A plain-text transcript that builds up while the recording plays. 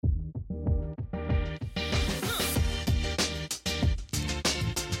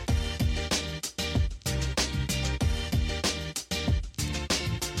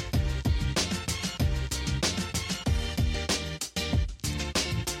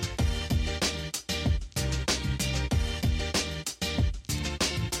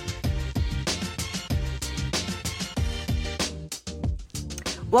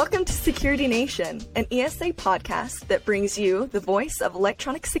Welcome to Security Nation, an ESA podcast that brings you the voice of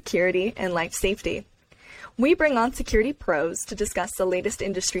electronic security and life safety. We bring on security pros to discuss the latest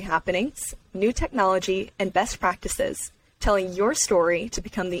industry happenings, new technology, and best practices, telling your story to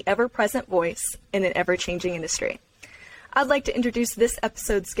become the ever-present voice in an ever-changing industry. I'd like to introduce this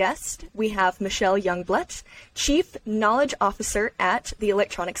episode's guest. We have Michelle Yungblut, Chief Knowledge Officer at the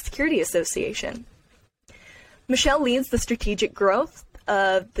Electronic Security Association. Michelle leads the strategic growth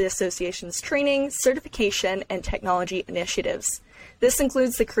of the association's training, certification, and technology initiatives. This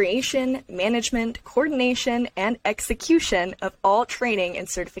includes the creation, management, coordination, and execution of all training and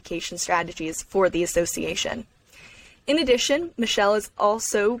certification strategies for the association. In addition, Michelle has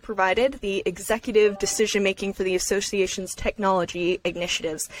also provided the executive decision-making for the association's technology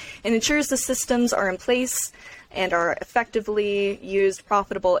initiatives and ensures the systems are in place and are effectively used,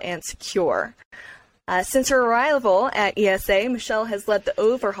 profitable, and secure. Since her arrival at ESA, Michelle has led the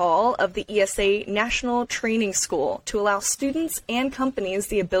overhaul of the ESA National Training School to allow students and companies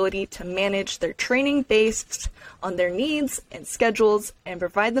the ability to manage their training based on their needs and schedules and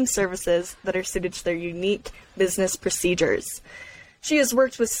provide them services that are suited to their unique business procedures. She has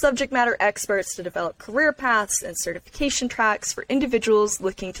worked with subject matter experts to develop career paths and certification tracks for individuals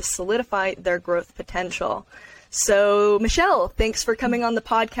looking to solidify their growth potential. So, Michelle, thanks for coming on the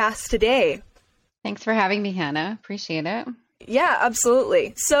podcast today. Thanks for having me, Hannah. Appreciate it. Yeah,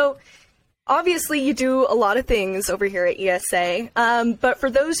 absolutely. So obviously you do a lot of things over here at ESA, but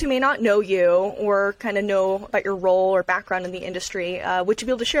for those who may not know you or kind of know about your role or background in the industry, would you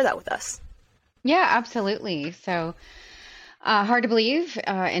be able to share that with us? Yeah, absolutely. So hard to believe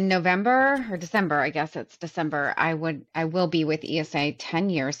in November or December, I guess it's December, I will be with ESA 10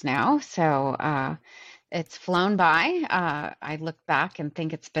 years now. So it's flown by. I look back and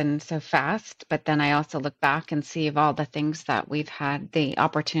think it's been so fast, but then I also look back and see of all the things that we've had the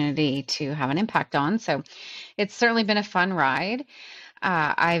opportunity to have an impact on. So it's certainly been a fun ride.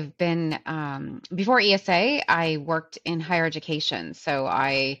 I've been, before ESA, I worked in higher education. So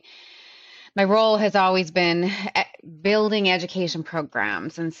my role has always been building education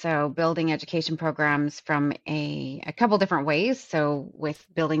programs. And so building education programs from a couple different ways. So with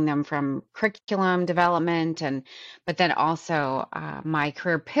building them from curriculum development, but then also my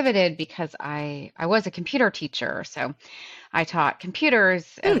career pivoted because I was a computer teacher. So I taught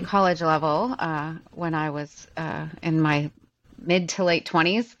computers at a college level when I was in my mid to late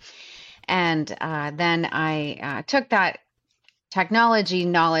 20s. And then I took that technology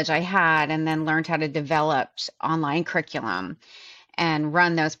knowledge I had and then learned how to develop online curriculum and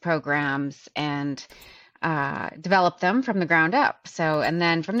run those programs and develop them from the ground up. So, and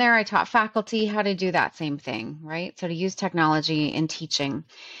then from there, I taught faculty how to do that same thing, right? So to use technology in teaching.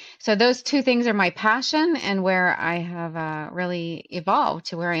 So those two things are my passion and where I have really evolved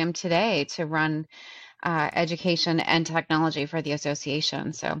to where I am today to run education and technology for the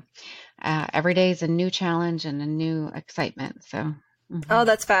association. So every day is a new challenge and a new excitement. So. Oh,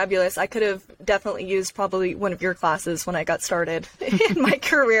 that's fabulous. I could have definitely used probably one of your classes when I got started in my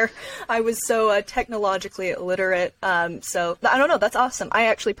career. I was so technologically illiterate. So I don't know. That's awesome. I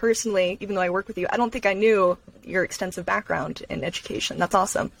actually personally, even though I work with you, I don't think I knew your extensive background in education. That's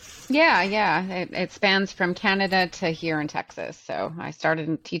awesome. Yeah. It spans from Canada to here in Texas. So I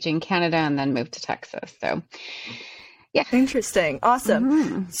started teaching Canada and then moved to Texas. So yeah. Interesting. Awesome.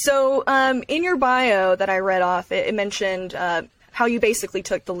 Mm-hmm. So in your bio that I read off, it mentioned how you basically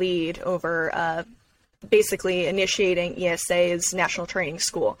took the lead over basically initiating ESA's National Training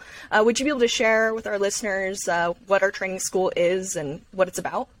School. Would you be able to share with our listeners what our training school is and what it's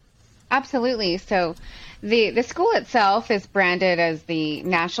about? Absolutely. So the school itself is branded as the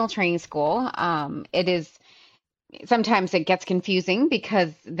National Training School. It is, sometimes it gets confusing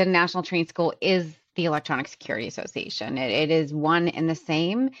because the National Training School is the Electronic Security Association. It is one and the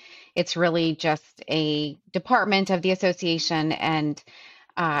same. It's really just a department of the association, and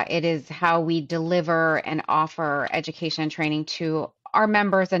it is how we deliver and offer education and training to our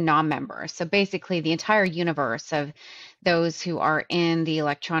members and non-members. So basically the entire universe of those who are in the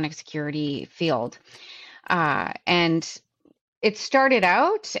electronic security field. And it started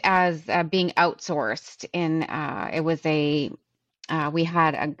out as being outsourced it was we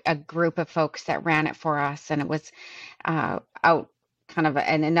had a group of folks that ran it for us, and it was out kind of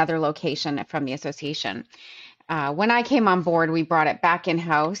in another location from the association. When I came on board, we brought it back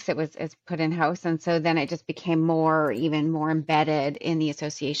in-house. It's put in-house. And so then it just became even more embedded in the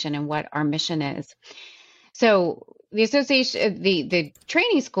association and what our mission is. So the association, the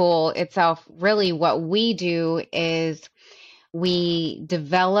training school itself, really what we do is we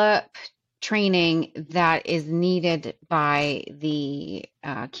develop training that is needed by the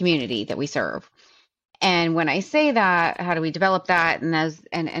community that we serve. And when I say that, how do we develop that?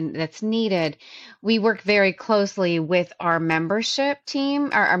 And that's needed. We work very closely with our membership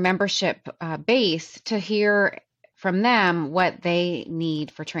team, our membership base, to hear from them what they need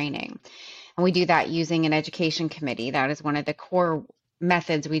for training. And we do that using an education committee. That is one of the core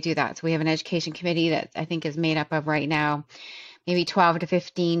methods we do that. So we have an education committee that I think is made up of right now maybe 12 to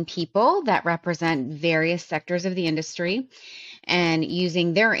 15 people that represent various sectors of the industry, and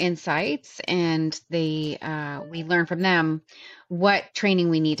using their insights, and we learn from them what training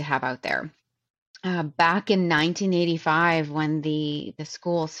we need to have out there. Back in 1985, when the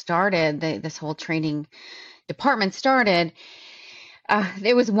school started, this whole training department started,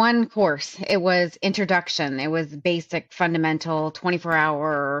 there was one course. It was introduction. It was basic, fundamental,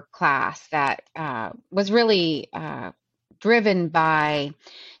 24-hour class that was really driven by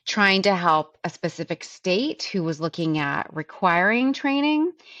trying to help a specific state who was looking at requiring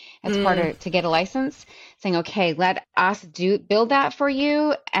training as part of to get a license, saying, okay, let us build that for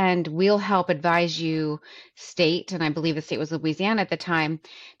you, and we'll help advise you, state, and I believe the state was Louisiana at the time,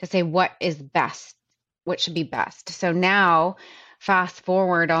 to say what is best, what should be best. So now, fast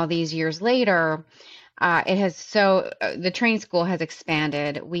forward all these years later, the training school has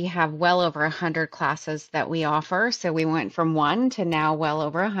expanded. We have well over 100 classes that we offer. So we went from 1 to now well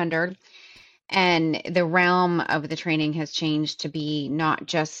over 100. And the realm of the training has changed to be not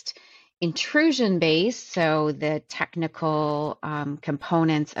just intrusion based, so the technical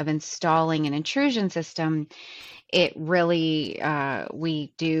components of installing an intrusion system. It really,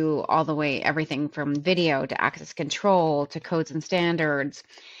 we do all the way, everything from video to access control to codes and standards.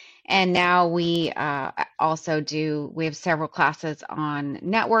 And now we also we have several classes on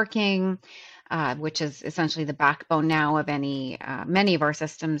networking, which is essentially the backbone now of many of our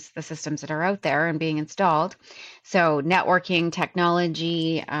systems, the systems that are out there and being installed. So networking,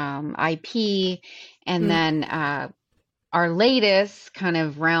 technology, IP, and then our latest kind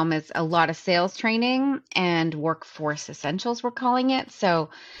of realm is a lot of sales training and workforce essentials, we're calling it. So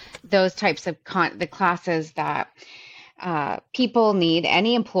those types of the classes that people need,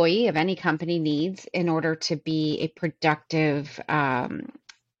 any employee of any company needs in order to be a productive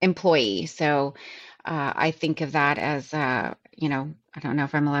employee. So I think of that as, I don't know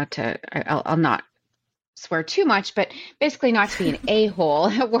if I'm allowed to, I'll not swear too much, but basically not to be an a-hole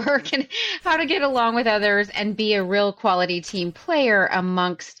at work, and how to get along with others and be a real quality team player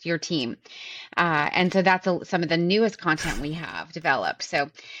amongst your team. And so that's some of the newest content we have developed.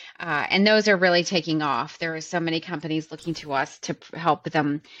 So, and those are really taking off. There are so many companies looking to us to help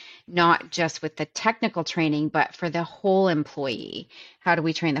them, not just with the technical training, but for the whole employee. How do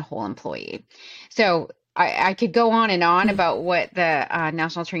we train the whole employee? So I could go on and on about what the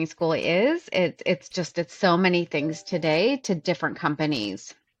National Training School is. It's so many things today to different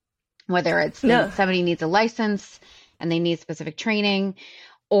companies, whether it's somebody needs a license and they need specific training,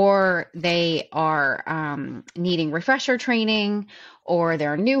 or they are needing refresher training, or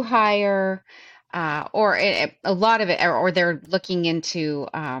they're a new hire, or a lot of it, or they're looking into,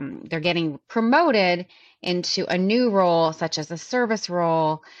 they're getting promoted into a new role, such as a service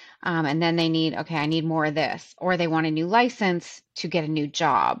role, and then they need, okay, I need more of this, or they want a new license to get a new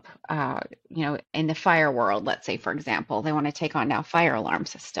job, in the fire world, let's say, for example, they want to take on now fire alarm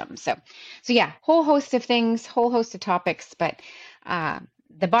systems. So yeah, whole host of things, whole host of topics, but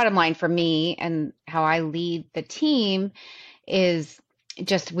the bottom line for me and how I lead the team is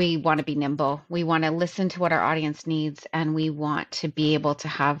just, we want to be nimble. We want to listen to what our audience needs, and we want to be able to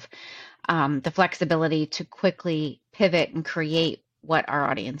have the flexibility to quickly pivot and create what our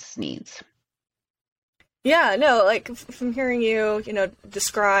audience needs. Yeah, no, like from hearing you,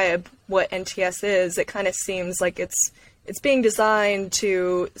 describe what NTS is, it kind of seems like it's being designed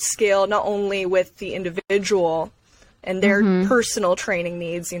to scale not only with the individual and their personal training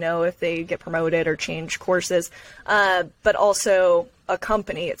needs, if they get promoted or change courses, but also a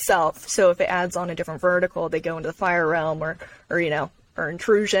company itself. So if it adds on a different vertical, they go into the fire realm or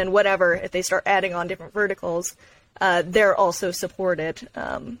intrusion, whatever, if they start adding on different verticals, they're also supported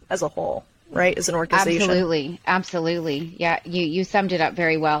as a whole, right, as an organization. Absolutely. Yeah, you summed it up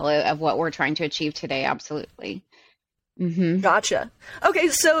very well of what we're trying to achieve today. Absolutely. Mm-hmm. Gotcha. Okay,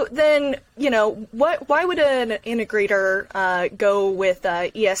 so then, why would an integrator go with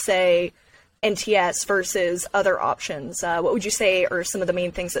ESA NTS versus other options? What would you say are some of the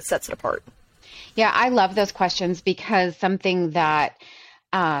main things that sets it apart? Yeah, I love those questions, because something that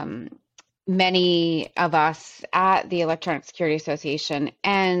many of us at the Electronic Security Association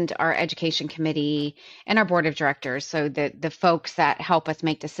and our education committee and our board of directors, so the folks that help us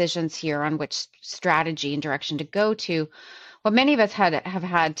make decisions here on which strategy and direction to go to, what many of us have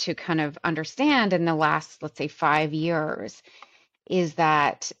had to kind of understand in the last, let's say, 5 years is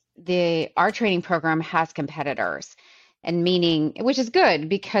that our training program has competitors, and meaning, which is good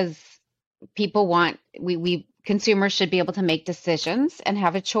because people want, we consumers should be able to make decisions and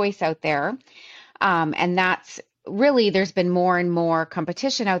have a choice out there. And that's really, there's been more and more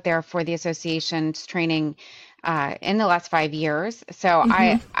competition out there for the association's training in the last 5 years. So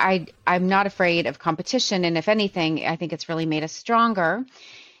I'm not afraid of competition. And if anything, I think it's really made us stronger,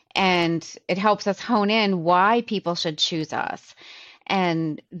 and it helps us hone in why people should choose us.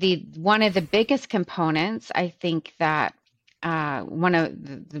 And one of the biggest components, I think that one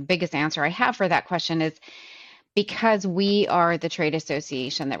of the biggest answer I have for that question is because we are the trade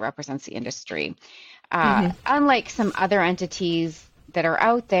association that represents the industry. Unlike some other entities that are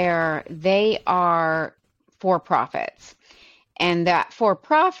out there, they are for profits. And that for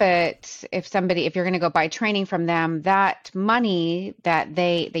profit, if you're going to go buy training from them, that money that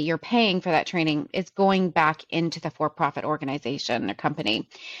you're paying for that training is going back into the for-profit organization or company.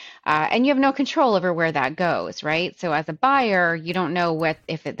 And you have no control over where that goes, right? So as a buyer, you don't know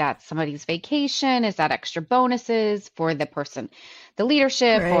if that's somebody's vacation, is that extra bonuses for the person, the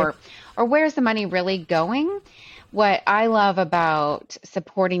leadership, right, or where's the money really going? What I love about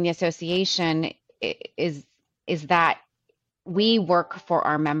supporting the association is that we work for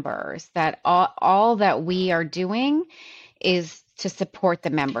our members, that all that we are doing is to support the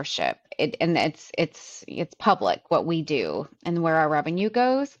membership. And it's public what we do and where our revenue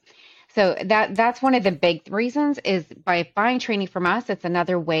goes. So that's one of the big reasons is by buying training from us, it's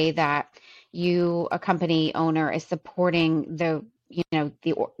another way that a company owner, is supporting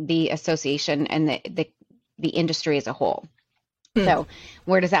the association and the industry as a whole. So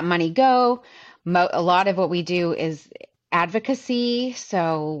where does that money go? A lot of what we do is advocacy,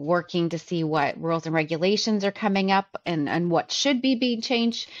 so working to see what rules and regulations are coming up and what should be being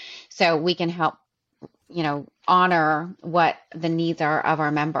changed, so we can help honor what the needs are of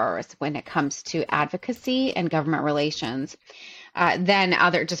our members when it comes to advocacy and government relations. Then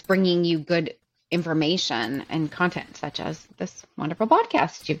just bringing you good information and content, such as this wonderful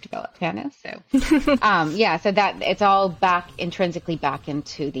podcast you've developed, Hannah. So so that it's all intrinsically back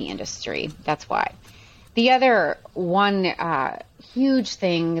into the industry. That's why. The other one huge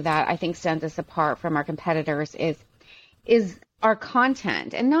thing that I think stands us apart from our competitors is our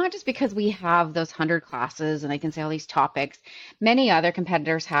content. And not just because we have those 100 classes and I can say all these topics. Many other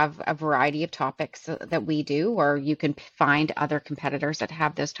competitors have a variety of topics that we do, or you can find other competitors that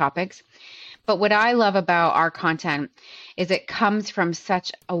have those topics. But what I love about our content is it comes from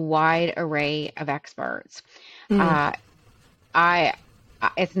such a wide array of experts.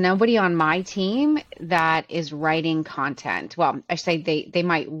 It's nobody on my team that is writing content. Well, I say they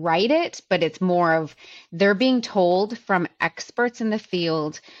might write it, but it's more of they're being told from experts in the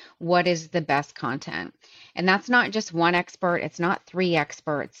field what is the best content. And that's not just one expert. It's not 3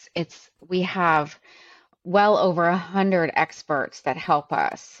 experts. We have well over 100 experts that help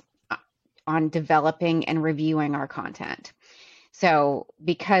us on developing and reviewing our content. So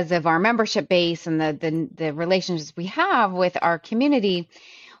because of our membership base and the relationships we have with our community,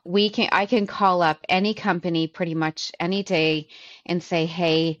 I can call up any company pretty much any day and say,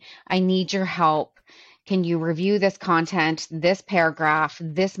 hey, I need your help. Can you review this content, this paragraph,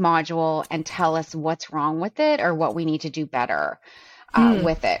 this module, and tell us what's wrong with it or what we need to do better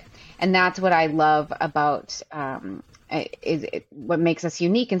with it? And that's what I love about what makes us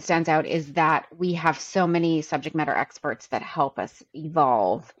unique and stands out is that we have so many subject matter experts that help us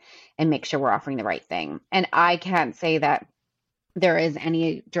evolve and make sure we're offering the right thing. And I can't say that there is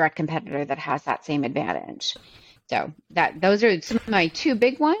any direct competitor that has that same advantage. So those are some of my 2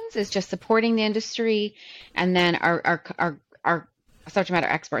 big ones, is just supporting the industry, and then our subject matter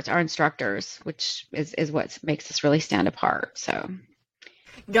experts, our instructors, which is what makes us really stand apart. So.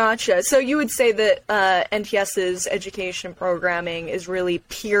 Gotcha. So you would say that NTS's education programming is really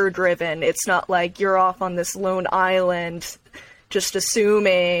peer-driven. It's not like you're off on this lone island just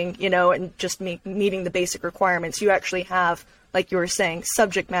assuming, and just meeting the basic requirements. You actually have, like you were saying,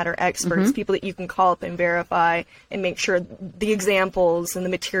 subject matter experts, people that you can call up and verify and make sure the examples and the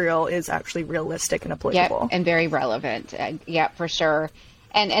material is actually realistic and applicable. Yep, and very relevant. Yeah, for sure.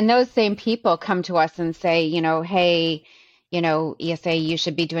 And those same people come to us and say, hey, ESA, you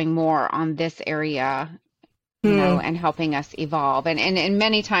should be doing more on this area, and helping us evolve. And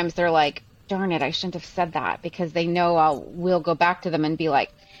many times they're like, darn it, I shouldn't have said that, because they know we'll go back to them and be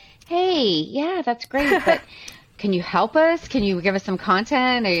like, hey, yeah, that's great, but can you help us? Can you give us some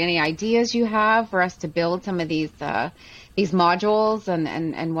content or any ideas you have for us to build some of these modules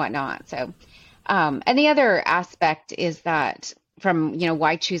and whatnot? So, and the other aspect is that from,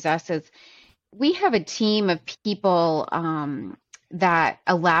 why choose us is we have a team of people that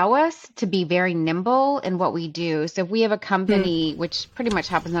allow us to be very nimble in what we do. So if we have a company, which pretty much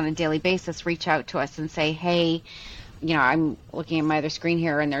happens on a daily basis, reach out to us and say, hey, I'm looking at my other screen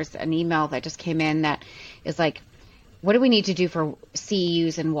here and there's an email that just came in that is like, what do we need to do for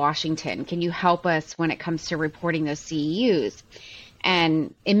CEUs in Washington? Can you help us when it comes to reporting those CEUs?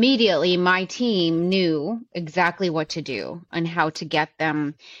 And immediately my team knew exactly what to do and how to get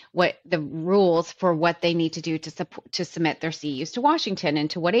them what the rules for what they need to do to submit their CEUs to Washington and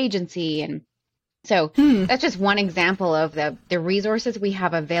to what agency. And so that's just one example of the resources we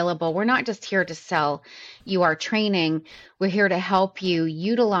have available. We're not just here to sell you our training. We're here to help you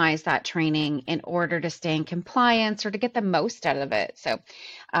utilize that training in order to stay in compliance or to get the most out of it. So,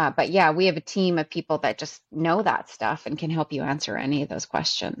 but yeah, we have a team of people that just know that stuff and can help you answer any of those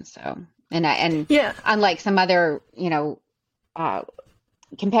questions. So, and Yeah. unlike some other,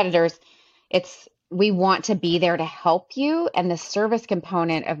 competitors, we want to be there to help you. And the service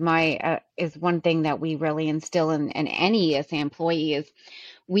component of is one thing that we really instill in any ESA employee is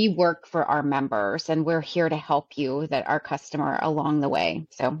we work for our members and we're here to help you, that our customer, along the way.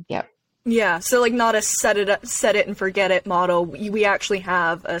 So, yeah. Yeah. So like not a set it and forget it model. We actually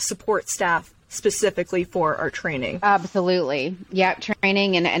have a support staff specifically for our training. Absolutely. Yeah.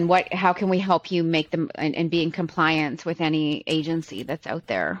 Training and how can we help you make them and be in compliance with any agency that's out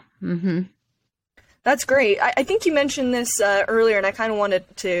there. Mm-hmm. That's great. I think you mentioned this earlier, and I kind of wanted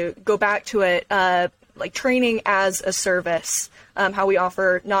to go back to it, like training as a service, how we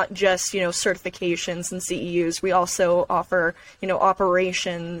offer not just, certifications and CEUs. We also offer,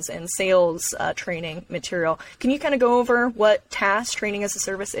 operations and sales training material. Can you kind of go over what TAS, training as a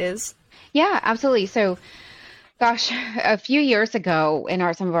service, is? Yeah, absolutely. So, gosh, a few years ago in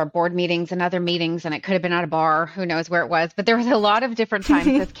some of our board meetings and other meetings, and it could have been at a bar, who knows where it was, but there was a lot of different times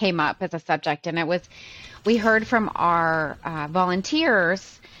this came up as a subject. And we heard from our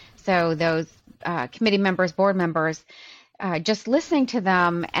volunteers, so those committee members, board members, just listening to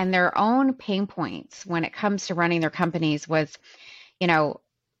them and their own pain points when it comes to running their companies was,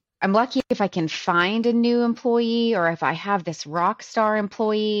 I'm lucky if I can find a new employee or if I have this rock star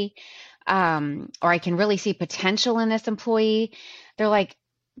employee. Or I can really see potential in this employee. They're like,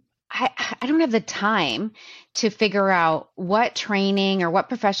 I don't have the time to figure out what training or what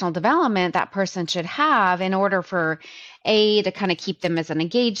professional development that person should have in order for to kind of keep them as an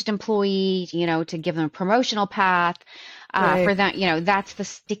engaged employee, to give them a promotional path. Right. For that, that's the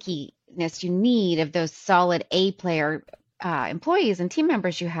stickiness you need of those solid A player employees and team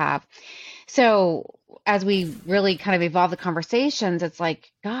members you have. So as we really kind of evolve the conversations, it's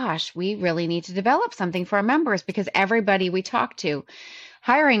like, gosh, we really need to develop something for our members because everybody we talk to,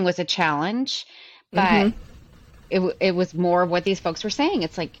 hiring was a challenge, but it was more what these folks were saying.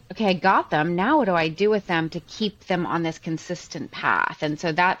 It's like, okay, I got them. Now what do I do with them to keep them on this consistent path? And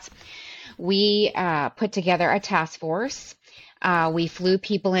so we put together a task force. We flew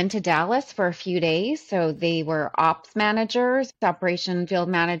people into Dallas for a few days. So they were ops managers, operation field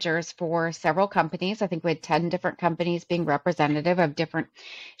managers for several companies. I think we had 10 different companies being representative of different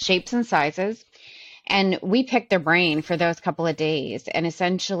shapes and sizes. And we picked their brain for those couple of days and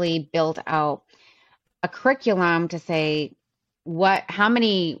essentially built out a curriculum to say how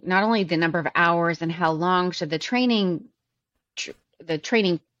many, not only the number of hours and how long should the training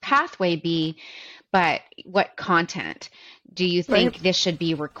pathway be, but what content. Do you think this should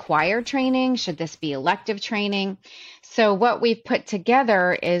be required training? Should this be elective training? So what we've put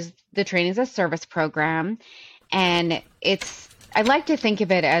together is the training as a service program. And I like to think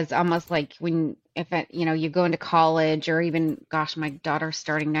of it as almost like you go into college or even, gosh, my daughter's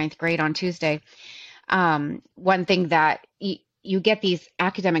starting 9th grade on Tuesday. One thing that you get these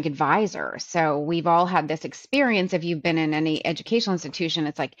academic advisors. So we've all had this experience. If you've been in any educational institution,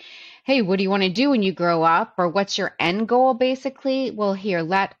 it's like, hey, what do you want to do when you grow up? Or what's your end goal, basically? Well, here,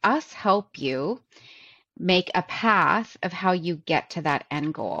 let us help you make a path of how you get to that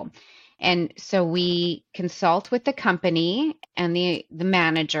end goal. And so we consult with the company and the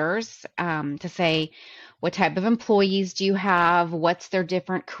managers to say, what type of employees do you have? What's their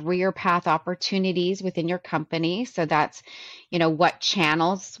different career path opportunities within your company? So that's, what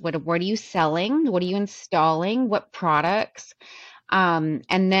channels, what are you selling? What are you installing? What products? And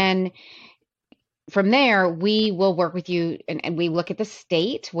then from there, we will work with you and we look at the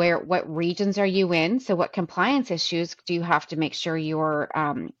state, what regions are you in? So what compliance issues do you have to make sure you're,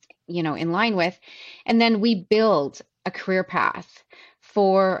 in line with. And then we build a career path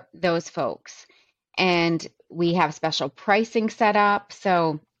for those folks. And we have special pricing set up.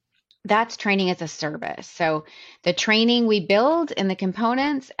 So that's training as a service. So the training we build and the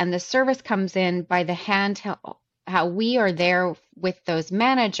components, and the service comes in by the hand, how we are there with those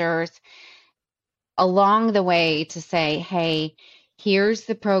managers along the way to say, hey, here's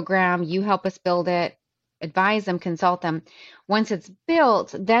the program, you help us build it, advise them, consult them. Once it's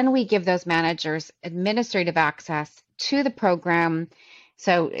built, then we give those managers administrative access to the program.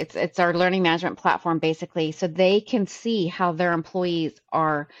 So it's our learning management platform, basically, so they can see how their employees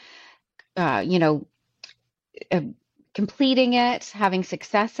are completing it, having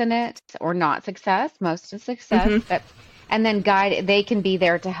success in it, or not success, most is success, but and then they can be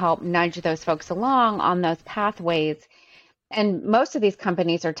there to help nudge those folks along on those pathways. And most of these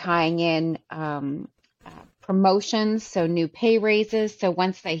companies are tying in promotions, so new pay raises. So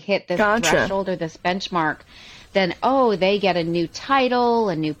once they hit this threshold or this benchmark, then they get a new title,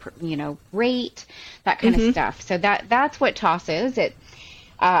 a new rate, that kind of stuff. So that's what TOS is.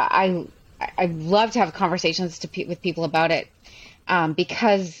 I love to have conversations with people about it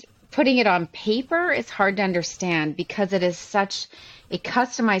because putting it on paper is hard to understand because it is such a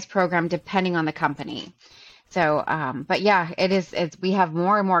customized program depending on the company. So, but yeah, we have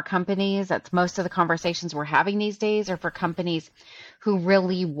more and more companies. That's most of the conversations we're having these days are for companies who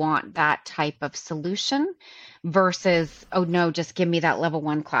really want that type of solution versus, oh no, just give me that level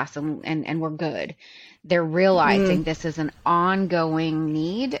 1 class and we're good. They're realizing this is an ongoing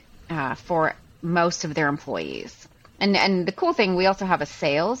need for most of their employees. And the cool thing, we also have a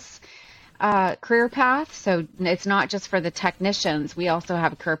sales career path. So it's not just for the technicians. We also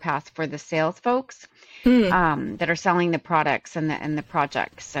have a career path for the sales folks that are selling the products and the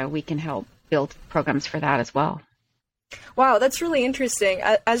projects. So we can help build programs for that as well. Wow, that's really interesting.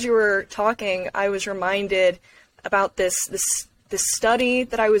 As you were talking, I was reminded about this study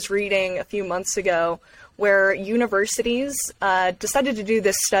that I was reading a few months ago where universities decided to do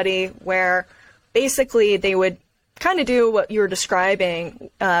this study where basically they would kind of do what you were describing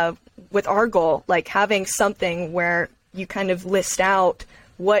with our goal, like having something where you kind of list out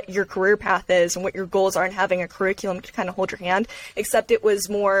what your career path is and what your goals are and having a curriculum to kind of hold your hand, except it was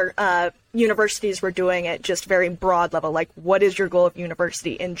more universities were doing it just very broad level, like what is your goal of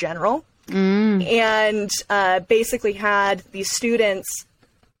university in general? And basically had these students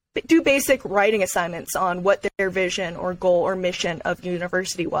do basic writing assignments on what their vision or goal or mission of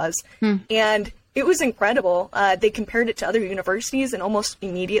university was. And it was incredible. They compared it to other universities and almost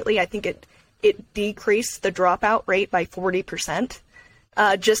immediately, I think it decreased the dropout rate by 40%.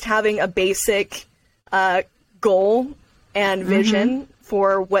 Just having a basic goal and vision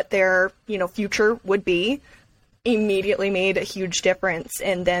for what their future would be immediately made a huge difference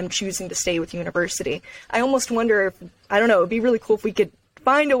in them choosing to stay with university. I almost wonder if, I don't know, it'd be really cool if we could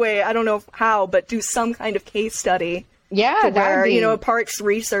find a way, I don't know how, but do some kind of case study. Yeah, where, a parks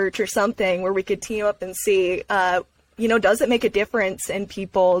research or something where we could team up and see, does it make a difference in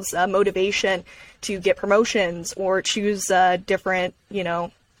people's motivation to get promotions or choose different,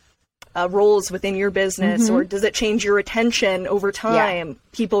 roles within your business, or does it change your retention over time? Yeah.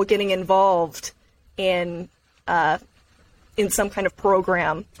 People getting involved in some kind of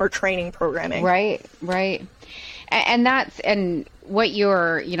program or training programming. Right. And what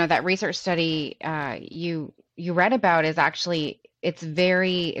your, that research study you read about is actually, it's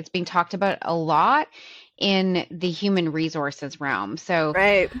being talked about a lot in the human resources realm. So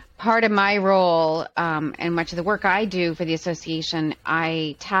part of my role and much of the work I do for the association,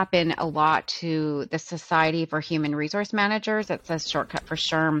 I tap in a lot to the Society for Human Resource Managers. It's a shortcut for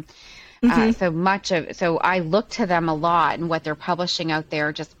SHRM. So I look to them a lot and what they're publishing out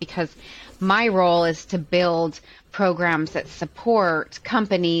there, just because my role is to build programs that support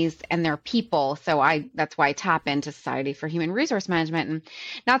companies and their people. So that's why I tap into Society for Human Resource Management, and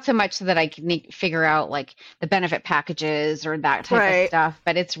not so much so that I can figure out like the benefit packages or that type of stuff,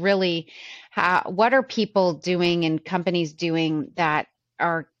 but it's really what are people doing and companies doing that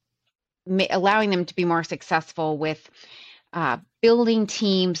are allowing them to be more successful with building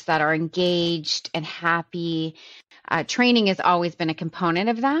teams that are engaged and happy. Training has always been a component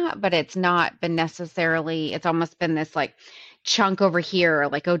of that, but it's not been necessarily, it's almost been this like chunk over here,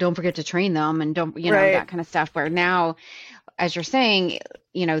 like, oh, don't forget to train them and don't, that kind of stuff. Where now, as you're saying,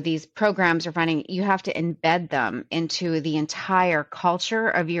 these programs are finding you have to embed them into the entire culture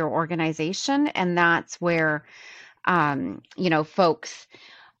of your organization. And that's where, folks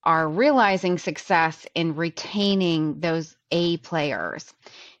are realizing success in retaining those A players,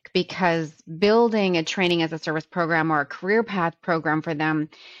 because building a training as a service program or a career path program for them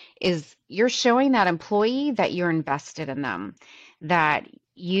is you're showing that employee that you're invested in them, that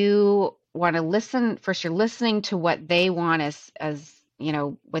you want to listen. First, you're listening to what they want as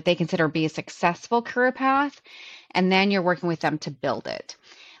what they consider be a successful career path, and then you're working with them to build it.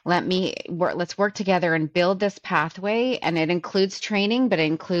 Let's work together and build this pathway. And it includes training, but it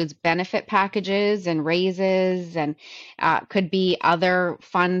includes benefit packages and raises, and could be other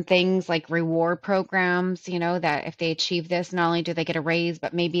fun things like reward programs, that if they achieve this, not only do they get a raise,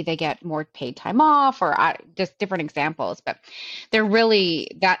 but maybe they get more paid time off, or just different examples. But they're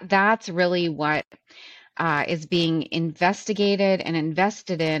really, that's really what is being investigated and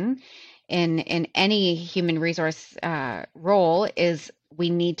invested in any human resource role. Is we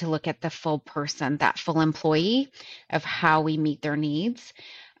need to look at the full person, that full employee, of how we meet their needs,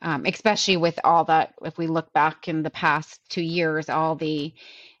 especially with all that. If we look back in the past 2 years, all the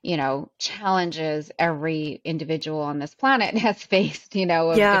challenges every individual on this planet has faced,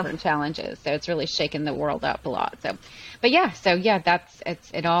 of different challenges. So it's really shaken the world up a lot. So, but yeah,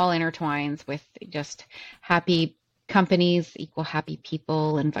 it all intertwines with just happy companies equal happy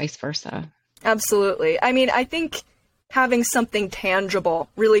people, and vice versa. Absolutely. I mean, I think having something tangible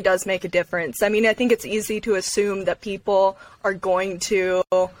really does make a difference. I mean, I think it's easy to assume that people are going to,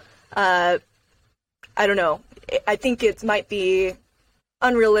 I don't know, I think it might be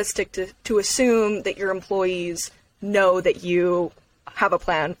unrealistic to assume that your employees know that you have a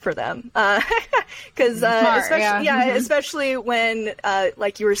plan for them. Because especially when,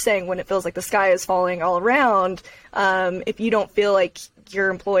 like you were saying, when it feels like the sky is falling all around, if you don't feel like your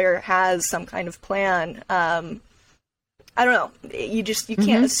employer has some kind of plan, I don't know, you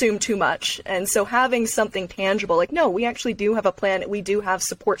can't assume too much. And so having something tangible, like, no, we actually do have a plan. We do have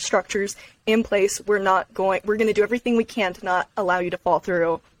support structures in place. We're going to do everything we can to not allow you to fall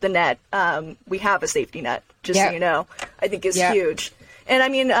through the net. We have a safety net, just so you know, I think is huge. And I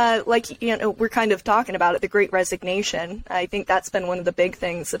mean, we're kind of talking about it, the Great Resignation. I think that's been one of the big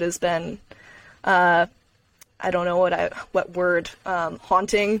things that has been, I don't know what word,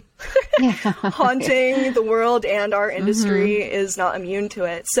 haunting the world, and our industry is not immune to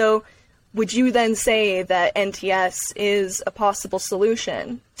it. So would you then say that NTS is a possible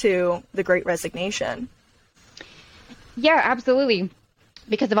solution to the Great Resignation? Yeah, absolutely.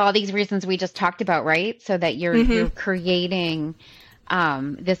 Because of all these reasons we just talked about, right? So that you're creating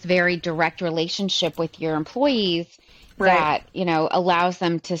this very direct relationship with your employees, that, allows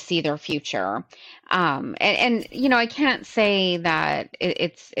them to see their future. And I can't say that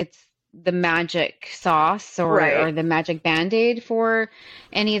it's the magic sauce or the magic Band-Aid for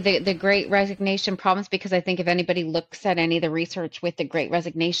any of the Great Resignation problems, because I think if anybody looks at any of the research with the Great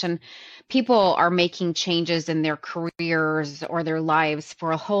Resignation, people are making changes in their careers or their lives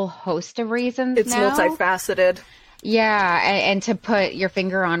for a whole host of reasons. It's multifaceted. Yeah, and to put your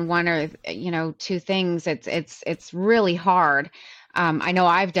finger on one or two things, it's really hard. I know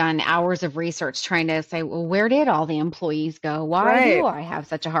I've done hours of research trying to say, well, where did all the employees go? Why do I have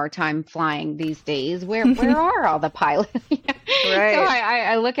such a hard time flying these days? Where are all the pilots? So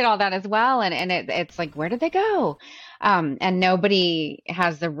I look at all that as well, and it's like, where did they go? And nobody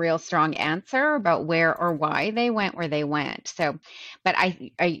has the real strong answer about where or why they went where they went. So, but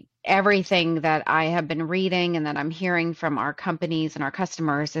I everything that I have been reading and that I'm hearing from our companies and our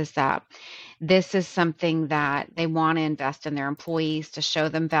customers is that this is something that they want to invest in their employees to show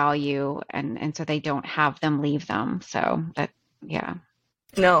them value, and so they don't have them leave them. So that, yeah.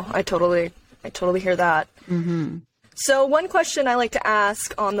 No, I totally hear that. Mm-hmm. So one question I like to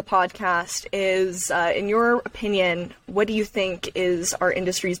ask on the podcast is, in your opinion, what do you think is our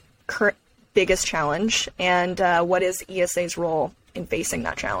industry's current biggest challenge, and what is ESA's role in facing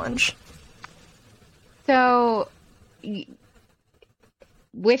that challenge? So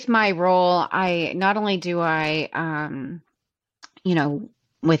with my role, I not only do I,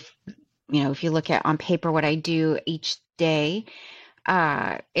 if you look at on paper what I do each day,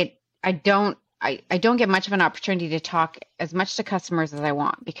 I don't get much of an opportunity to talk as much to customers as I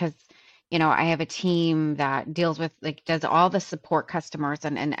want, because I have a team that deals with, does all the support customers.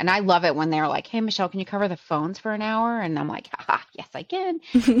 And I love it when they're like, hey, Michelle, can you cover the phones for an hour? And I'm like, yes, I can.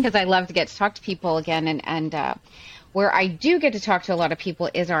 Because I love to get to talk to people again. And where I do get to talk to a lot of people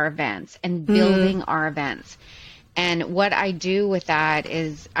is our events and building our events. And what I do with that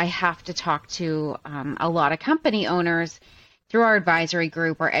is I have to talk to a lot of company owners through our advisory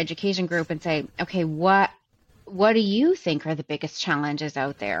group or education group and say, okay, what do you think are the biggest challenges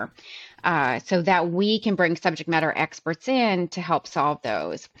out there? So that we can bring subject matter experts in to help solve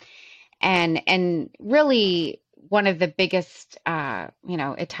those. And really one of the biggest,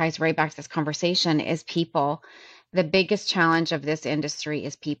 it ties right back to this conversation, is people. the biggest challenge of this industry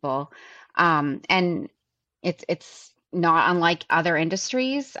is people. And it's not unlike other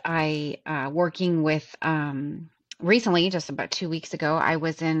industries. I working with recently, just about 2 weeks ago, I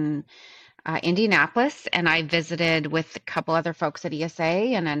was in Indianapolis, and I visited with a couple other folks at ESA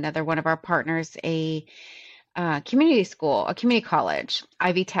and another one of our partners, a community school, a community college,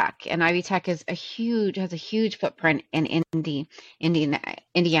 Ivy Tech, and Ivy Tech has a huge footprint in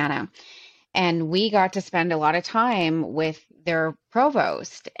Indiana. And we got to spend a lot of time with their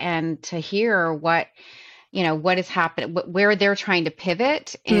provost and to hear what is happening, where they're trying to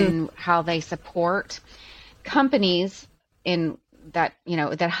pivot in how they support companies in that,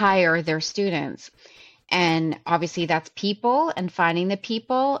 that hire their students. And obviously that's people and finding the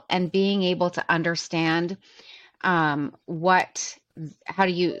people and being able to understand what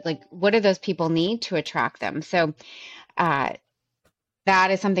do those people need to attract them. So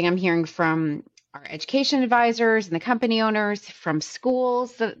that is something I'm hearing from our education advisors and the company owners, from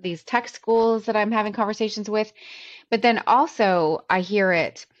schools, these tech schools that I'm having conversations with. But then also I hear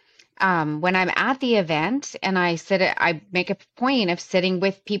it when I'm at the event, and I make a point of sitting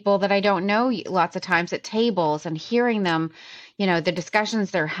with people that I don't know lots of times at tables and hearing them, the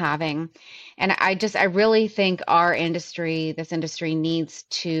discussions they're having. And I really think this industry needs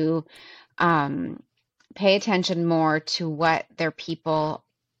to pay attention more to what their people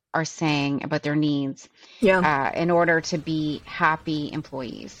are saying about their needs in order to be happy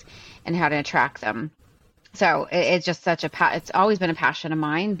employees and how to attract them. So it's just it's always been a passion of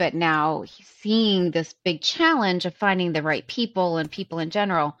mine, but now seeing this big challenge of finding the right people and people in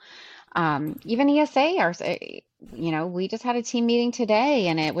general, even ESA, we just had a team meeting today,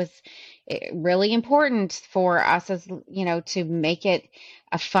 and it was really important for us as, to make it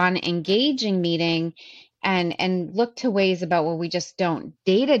a fun, engaging meeting and look to ways about where we just don't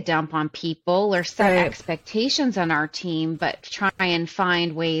data dump on people or set expectations on our team, but try and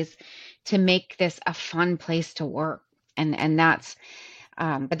find ways to make this a fun place to work. And that's,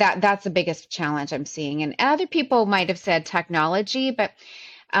 but that's the biggest challenge I'm seeing. And other people might have said technology, but,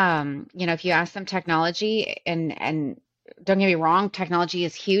 if you ask them technology, and don't get me wrong, technology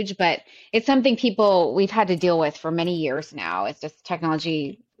is huge, but it's something we've had to deal with for many years now. It's just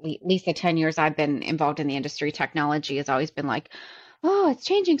technology, at least the 10 years I've been involved in the industry, technology has always been like, oh, it's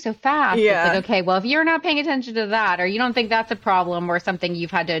changing so fast. Yeah. It's like, okay, well, if you're not paying attention to that, or you don't think that's a problem or something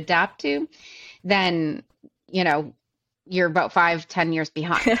you've had to adapt to, then, you're about 5-10 years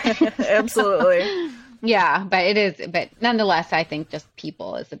behind. Absolutely. Yeah, but nonetheless, I think just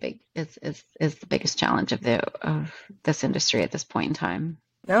people is the biggest challenge of this industry at this point in time.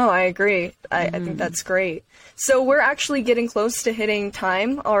 No, I agree. I think that's great. So we're actually getting close to hitting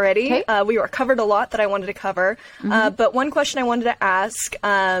time already. Okay. We covered a lot that I wanted to cover. But one question I wanted to ask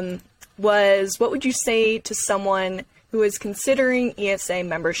was, what would you say to someone who is considering ESA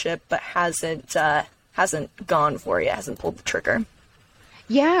membership but hasn't gone for it, hasn't pulled the trigger?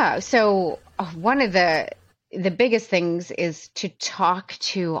 Yeah. So one of the biggest things is to talk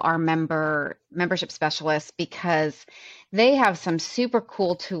to our membership specialists, because they have some super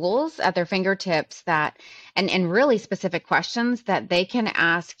cool tools at their fingertips and really specific questions that they can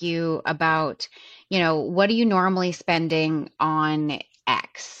ask you about, what are you normally spending on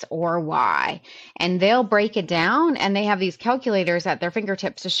X or Y? And they'll break it down, and they have these calculators at their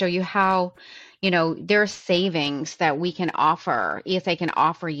fingertips to show you how, there's savings that ESA can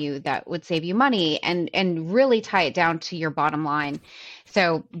offer you that would save you money and really tie it down to your bottom line.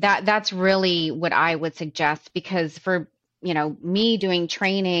 So that's really what I would suggest, because for me doing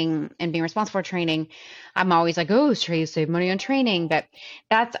training and being responsible for training, I'm always like, oh, should you save money on training? But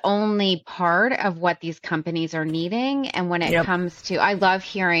that's only part of what these companies are needing. And when it comes to, I love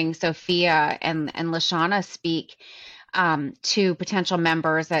hearing Sophia and Lashana speak to potential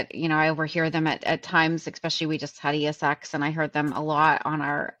members that, I overhear them at times, especially we just had ESX, and I heard them a lot on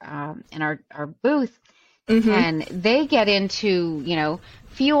in our booth. And they get into,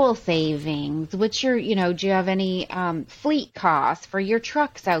 fuel savings, which do you have any fleet costs for your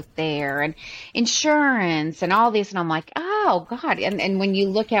trucks out there, and insurance and all these. And I'm like, oh God. And when you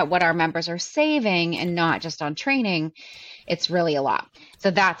look at what our members are saving, and not just on training, it's really a lot. So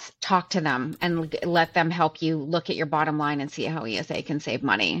talk to them and let them help you look at your bottom line and see how ESA can save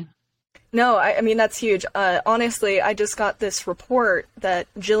money. No, I mean, that's huge. Honestly, I just got this report that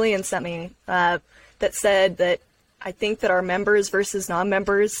Jillian sent me that said that I think that our members versus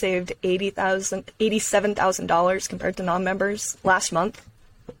non-members saved $87,000 compared to non-members last month.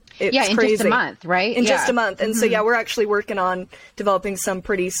 It's in crazy. Just a month, right? In just a month. And so, we're actually working on developing some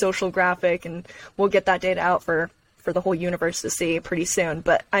pretty social graphic, and we'll get that data out for for the whole universe to see pretty soon.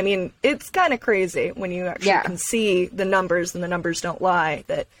 But I mean, it's kind of crazy when you actually can see the numbers, and the numbers don't lie,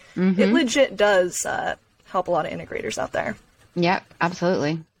 that it legit does help a lot of integrators out there. Yep,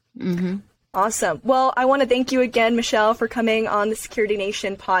 absolutely. Awesome. Well, I want to thank you again, Michelle, for coming on the Security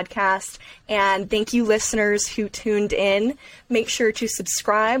Nation podcast. And thank you, listeners who tuned in. Make sure to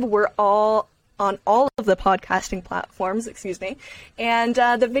subscribe. We're all on all of the podcasting platforms, and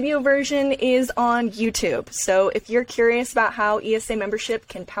the video version is on YouTube. So if you're curious about how ESA membership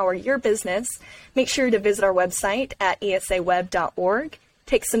can power your business, make sure to visit our website at esaweb.org.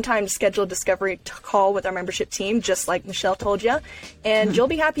 Take some time to schedule a discovery call with our membership team, just like Michelle told you, and you'll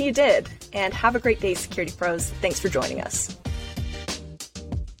be happy you did. And have a great day, Security Pros. Thanks for joining us.